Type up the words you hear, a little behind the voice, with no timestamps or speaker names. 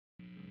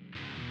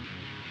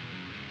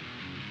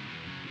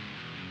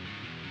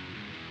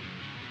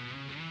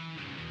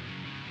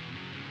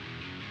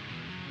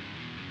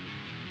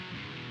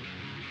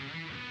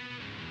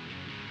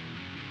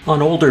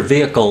On older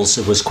vehicles,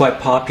 it was quite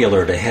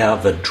popular to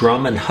have a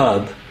drum and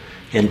hub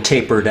and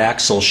tapered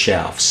axle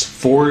shafts.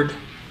 Ford,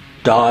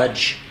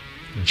 Dodge,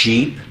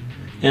 Jeep,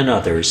 and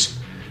others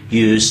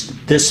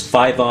used this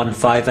 5-on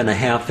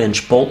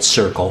 5.5-inch bolt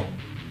circle,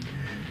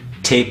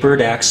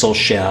 tapered axle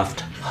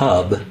shaft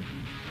hub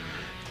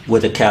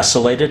with a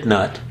castellated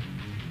nut,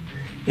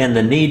 and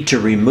the need to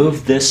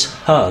remove this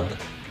hub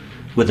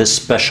with a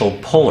special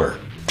puller.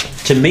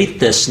 To meet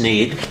this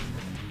need,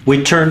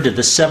 we turned to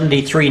the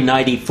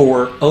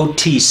 7394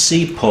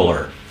 OTC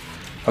puller,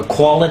 a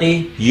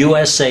quality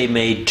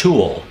USA-made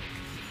tool.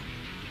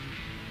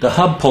 The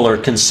hub puller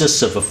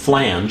consists of a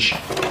flange,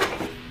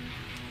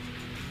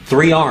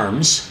 3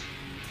 arms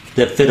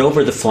that fit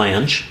over the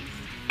flange,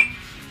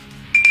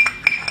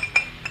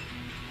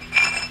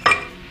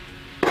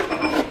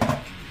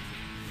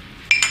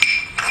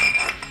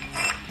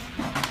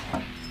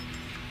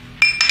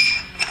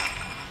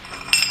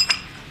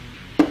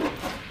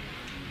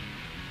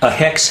 a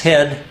hex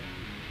head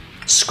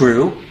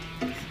screw,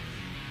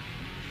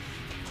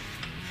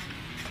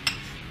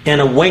 and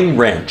a wing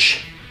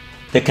wrench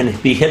that can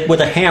be hit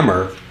with a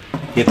hammer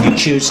if you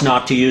choose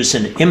not to use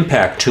an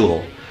impact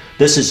tool.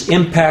 This is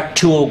impact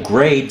tool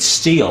grade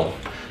steel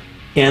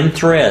and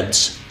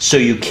threads, so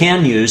you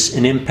can use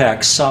an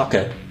impact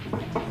socket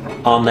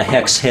on the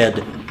hex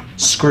head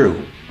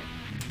screw.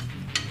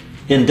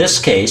 In this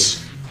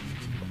case,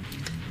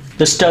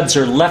 the studs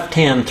are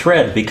left-hand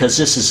thread because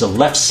this is the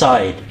left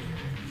side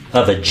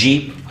of a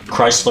Jeep,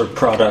 Chrysler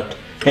product,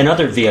 and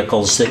other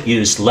vehicles that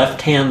use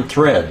left-hand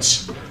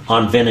threads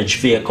on vintage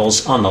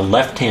vehicles on the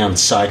left-hand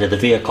side of the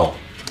vehicle.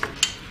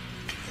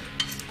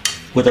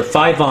 With a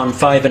 5-on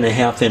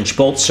 5.5-inch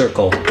bolt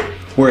circle,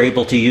 we're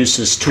able to use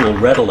this tool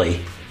readily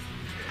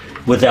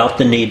without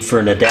the need for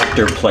an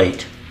adapter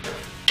plate.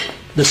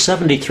 The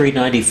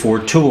 7394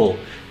 tool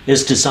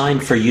is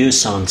designed for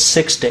use on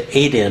 6 to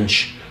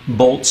 8-inch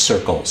bolt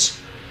circles.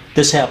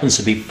 This happens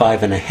to be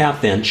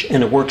 5.5-inch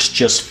and it works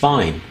just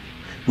fine.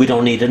 We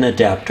don't need an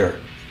adapter.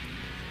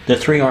 The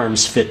 3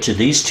 arms fit to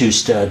these 2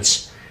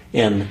 studs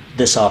and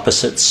this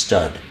opposite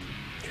stud.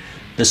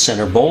 The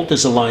center bolt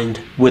is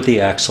aligned with the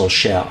axle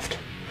shaft.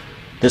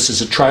 This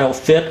is a trial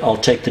fit. I'll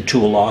take the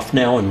tool off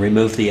now and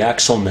remove the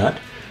axle nut.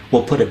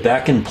 We'll put it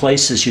back in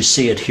place as you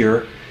see it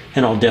here,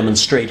 and I'll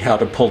demonstrate how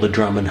to pull the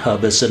drum and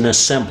hub as an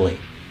assembly.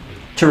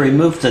 To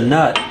remove the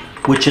nut,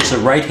 which is a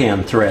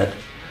right-hand thread,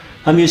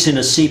 I'm using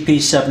a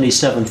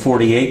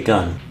CP7748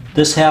 gun.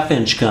 This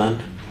half-inch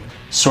gun,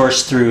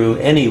 sourced through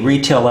any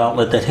retail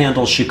outlet that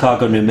handles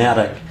Chicago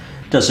pneumatic,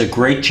 does a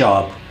great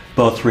job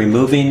both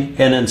removing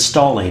and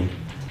installing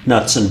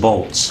nuts and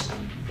bolts.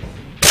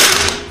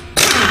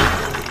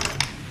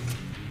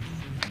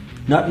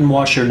 Nut and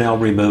washer now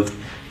removed,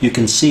 you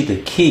can see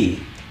the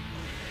key.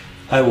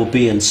 I will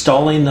be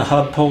installing the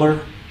hub puller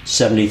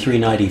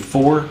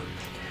 7394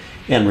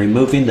 and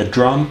removing the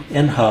drum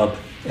and hub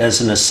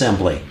as an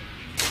assembly.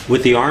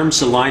 With the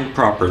arms aligned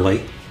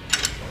properly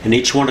and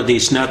each one of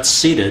these nuts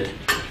seated,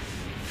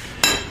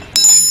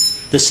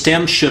 the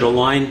stem should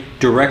align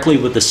directly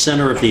with the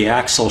center of the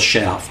axle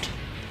shaft.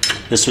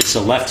 This was the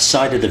left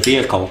side of the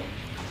vehicle.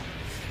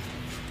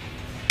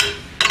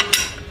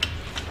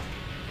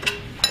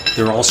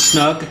 They're all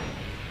snug,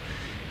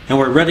 and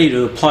we're ready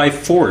to apply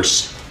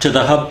force to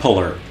the hub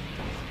puller.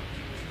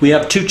 We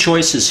have 2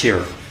 choices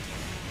here.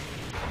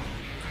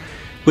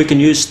 We can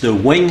use the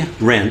wing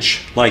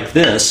wrench like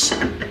this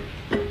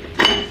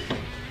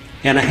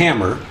and a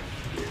hammer,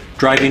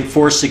 driving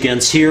force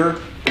against here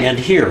and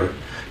here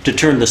to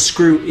turn the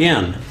screw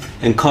in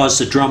and cause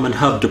the drum and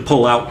hub to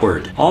pull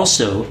outward.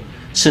 Also,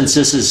 since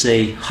this is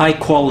a high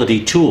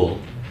quality tool,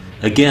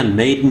 again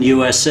made in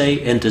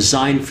USA and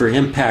designed for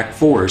impact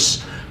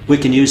force, we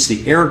can use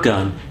the air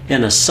gun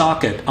and a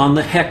socket on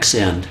the hex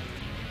end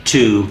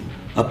to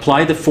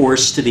apply the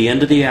force to the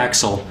end of the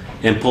axle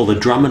and pull the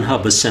drum and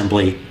hub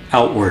assembly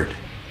outward.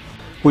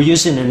 We're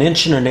using an 1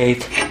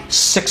 1/8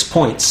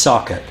 6-point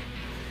socket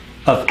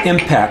of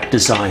impact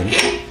design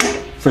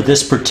for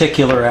this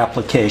particular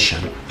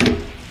application.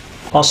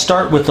 I'll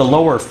start with the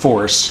lower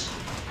force.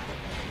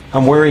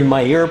 I'm wearing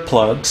my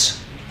earplugs,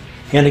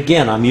 and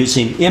again I'm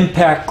using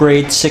impact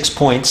grade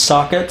 6-point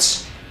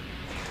sockets.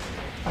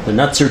 The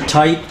nuts are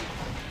tight.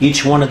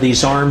 Each one of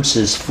these arms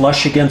is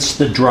flush against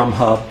the drum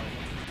hub,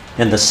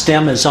 and the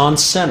stem is on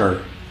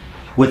center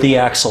with the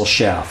axle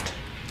shaft.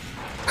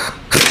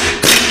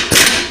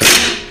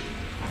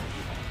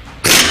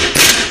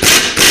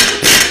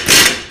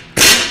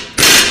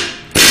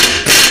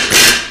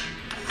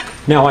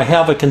 Now I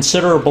have a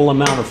considerable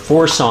amount of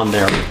force on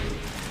there,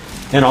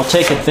 and I'll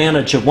take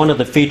advantage of one of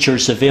the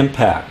features of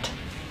impact.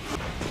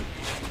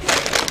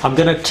 I'm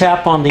going to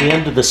tap on the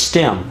end of the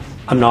stem.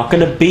 I'm not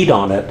going to beat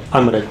on it.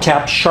 I'm going to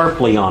tap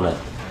sharply on it.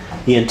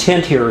 The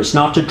intent here is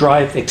not to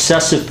drive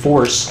excessive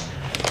force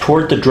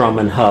toward the drum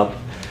and hub,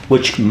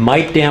 which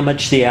might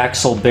damage the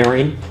axle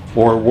bearing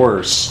or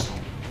worse.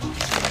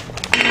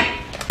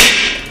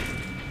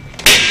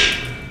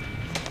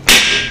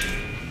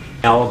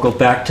 Now I'll go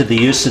back to the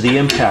use of the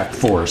impact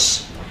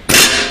force.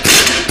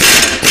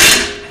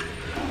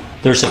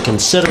 there's a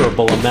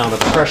considerable amount of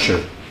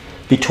pressure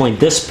between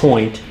this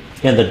point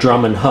and the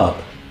drum and hub.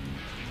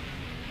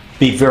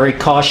 Be very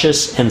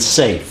cautious and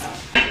safe.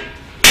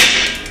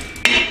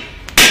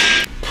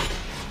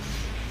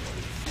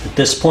 At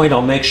this point,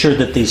 I'll make sure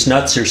that these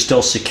nuts are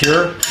still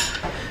secure.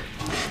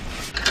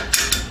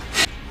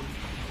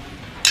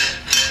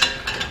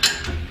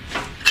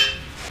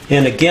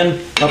 And again,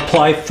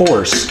 apply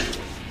force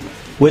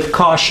with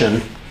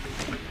caution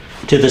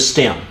to the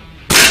stem.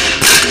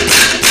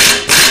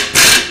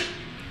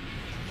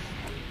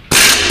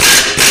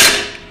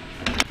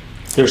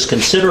 There's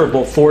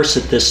considerable force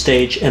at this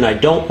stage, and I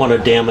don't want to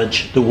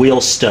damage the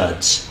wheel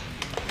studs.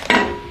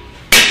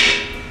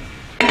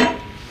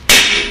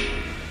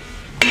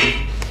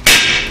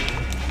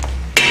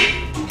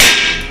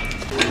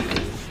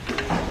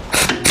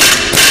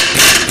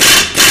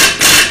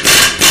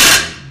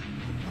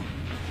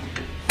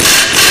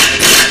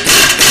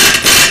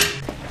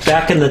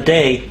 Back in the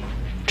day,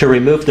 to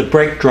remove the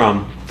brake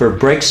drum for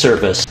brake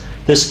service,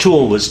 this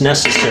tool was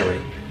necessary.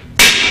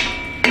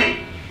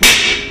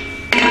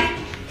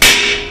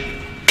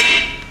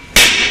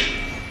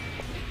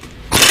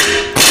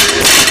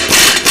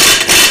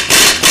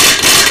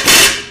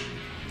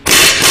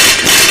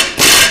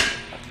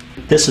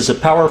 This is a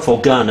powerful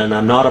gun, and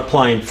I'm not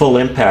applying full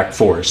impact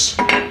force.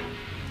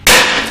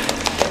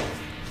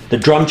 The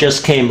drum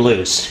just came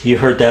loose. You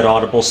heard that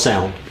audible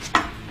sound.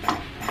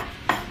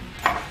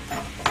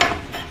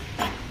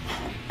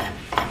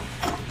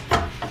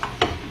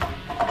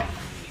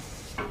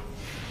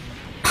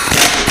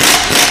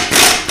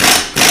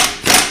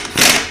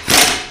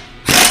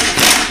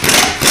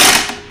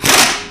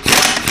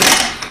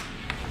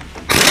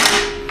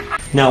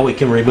 Now we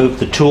can remove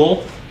the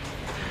tool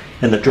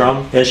and the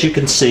drum. As you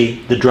can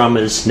see, the drum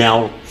is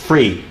now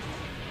free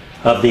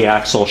of the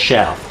axle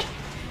shaft.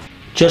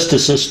 Just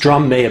as this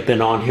drum may have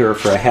been on here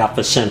for a half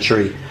a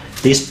century,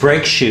 these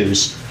brake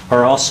shoes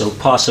are also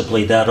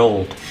possibly that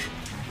old.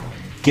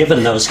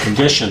 Given those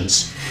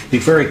conditions, be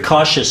very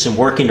cautious in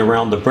working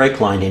around the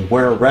brake lining.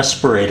 Wear a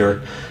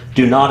respirator.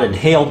 Do not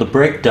inhale the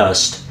brake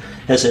dust,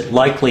 as it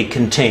likely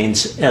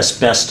contains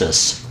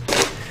asbestos.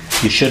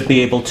 You should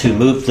be able to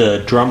move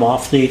the drum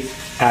off the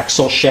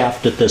axle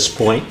shaft at this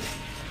point.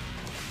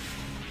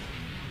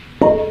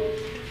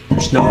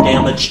 There's no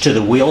damage to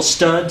the wheel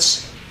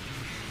studs.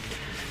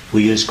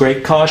 We use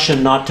great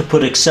caution not to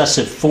put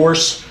excessive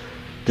force,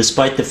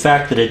 despite the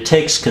fact that it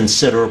takes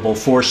considerable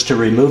force to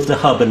remove the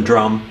hub and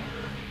drum.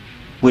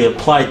 We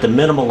applied the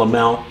minimal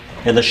amount,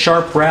 and the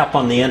sharp wrap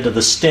on the end of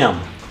the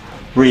stem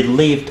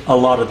relieved a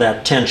lot of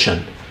that tension.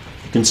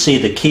 You can see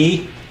the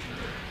key.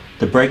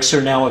 The brakes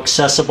are now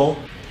accessible,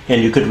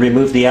 and you could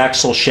remove the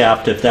axle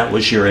shaft if that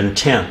was your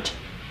intent.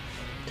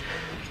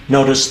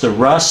 Notice the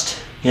rust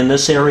in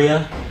this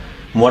area.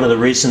 One of the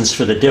reasons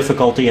for the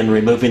difficulty in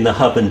removing the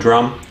hub and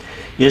drum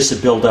is the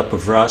buildup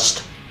of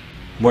rust.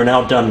 We're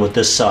now done with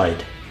this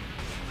side.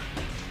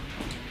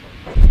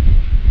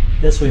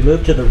 As we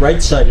move to the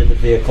right side of the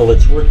vehicle,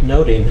 it's worth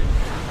noting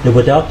that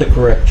without the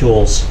correct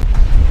tools,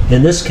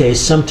 in this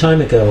case, some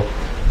time ago,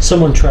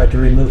 someone tried to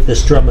remove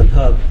this drum and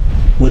hub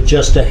with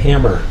just a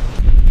hammer.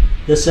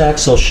 This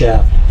axle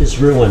shaft is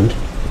ruined,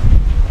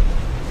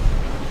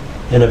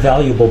 and a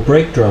valuable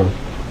brake drum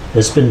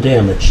has been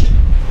damaged.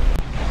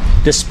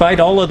 Despite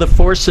all of the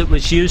force that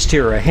was used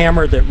here, a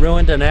hammer that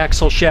ruined an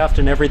axle shaft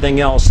and everything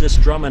else, this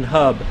drum and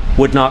hub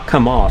would not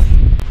come off.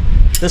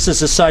 This is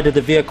the side of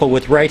the vehicle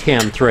with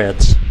right-hand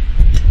threads.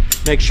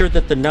 Make sure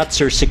that the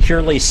nuts are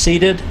securely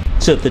seated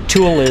so that the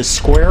tool is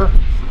square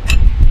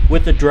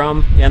with the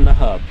drum and the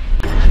hub.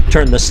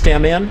 Turn the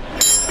stem in.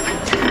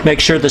 Make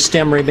sure the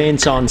stem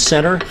remains on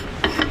center.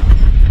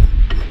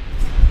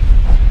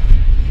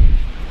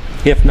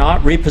 If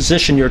not,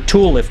 reposition your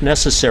tool if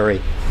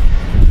necessary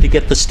to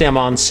get the stem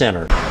on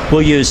center.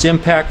 We'll use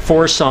impact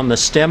force on the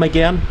stem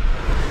again,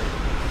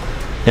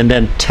 and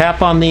then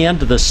tap on the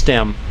end of the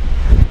stem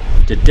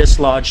to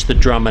dislodge the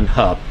drum and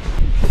hub.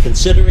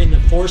 Considering the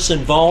force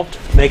involved,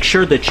 make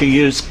sure that you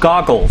use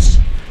goggles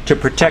to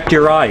protect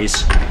your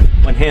eyes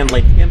when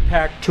handling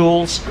impact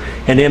tools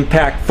and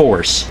impact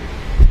force.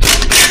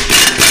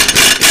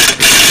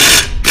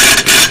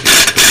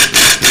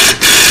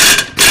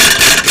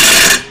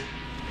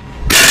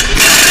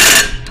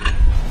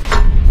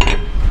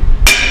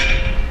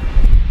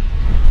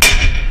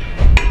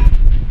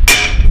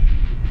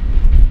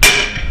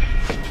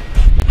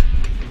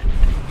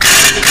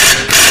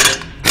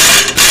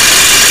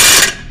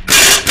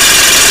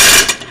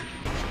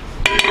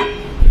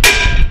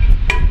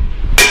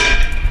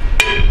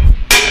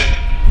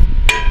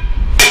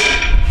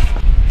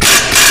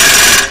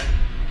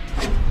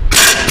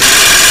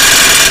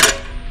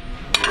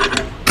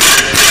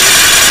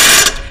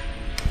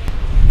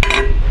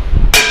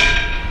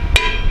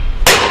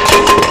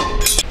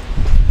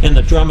 And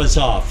the drum is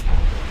off.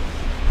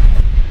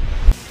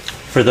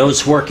 For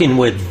those working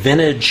with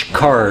vintage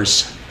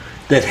cars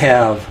that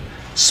have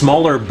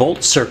smaller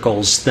bolt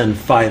circles than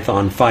 5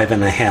 on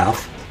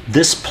 5.5,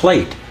 this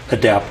plate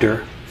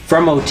adapter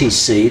from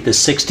OTC, the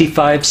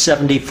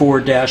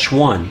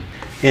 6574-1,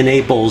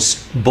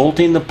 enables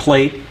bolting the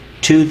plate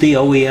to the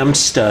OEM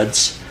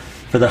studs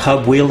for the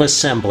hub wheel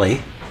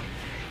assembly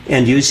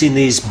and using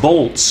these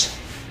bolts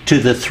to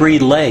the 3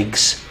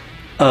 legs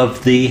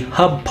of the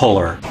hub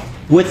puller.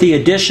 With the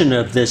addition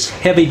of this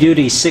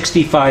heavy-duty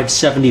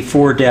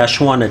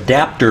 6574-1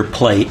 adapter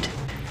plate,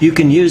 you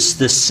can use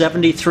the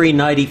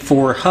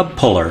 7394 hub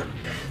puller,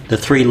 the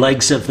 3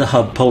 legs of the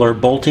hub puller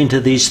bolting to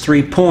these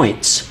 3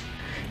 points,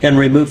 and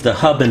remove the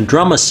hub and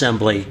drum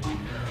assembly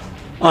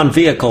on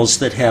vehicles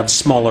that have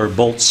smaller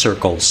bolt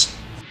circles.